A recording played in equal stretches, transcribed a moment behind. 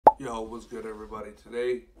Yo, what's good, everybody?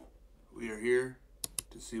 Today we are here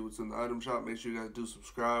to see what's in the item shop. Make sure you guys do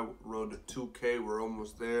subscribe. Road to 2K. We're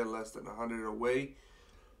almost there, less than 100 away.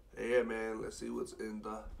 Yeah, man, let's see what's in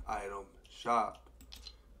the item shop.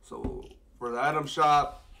 So for the item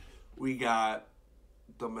shop, we got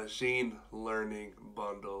the machine learning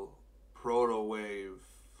bundle, proto wave,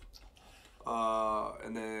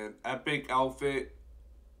 and then epic outfit,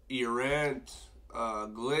 errant,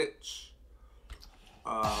 glitch.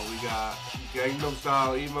 We got Gangnam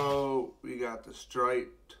Style Emo. We got the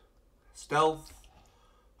Striped Stealth.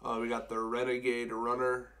 We got the Renegade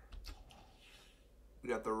Runner. We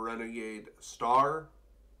got the Renegade Star.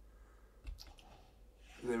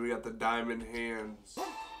 And then we got the Diamond Hands.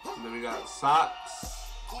 And then we got Socks.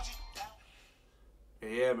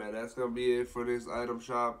 And yeah, man, that's going to be it for this item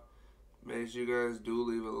shop. Make sure you guys do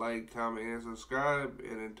leave a like, comment, and subscribe.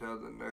 And until the next